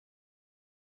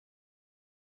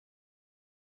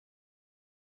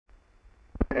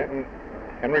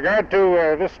In regard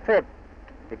to this trip,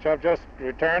 which I've just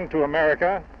returned to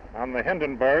America on the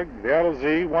Hindenburg, the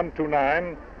LZ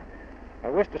 129, I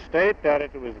wish to state that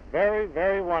it was very,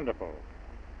 very wonderful.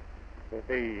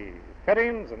 The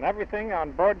fittings and everything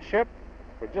on board ship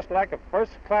were just like a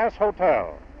first-class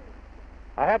hotel.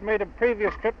 I had made a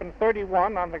previous trip in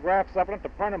 '31 on the Graf Zeppelin to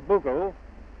Pernambuco,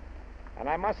 and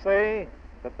I must say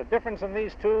that the difference in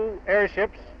these two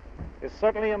airships is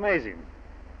certainly amazing.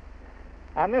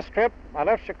 On this trip, I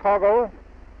left Chicago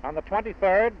on the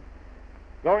 23rd,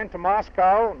 going to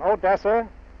Moscow and Odessa,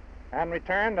 and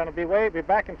returned, and I'll be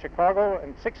back in Chicago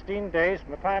in 16 days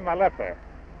from the time I left there.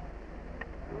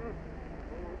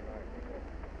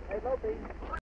 Hey,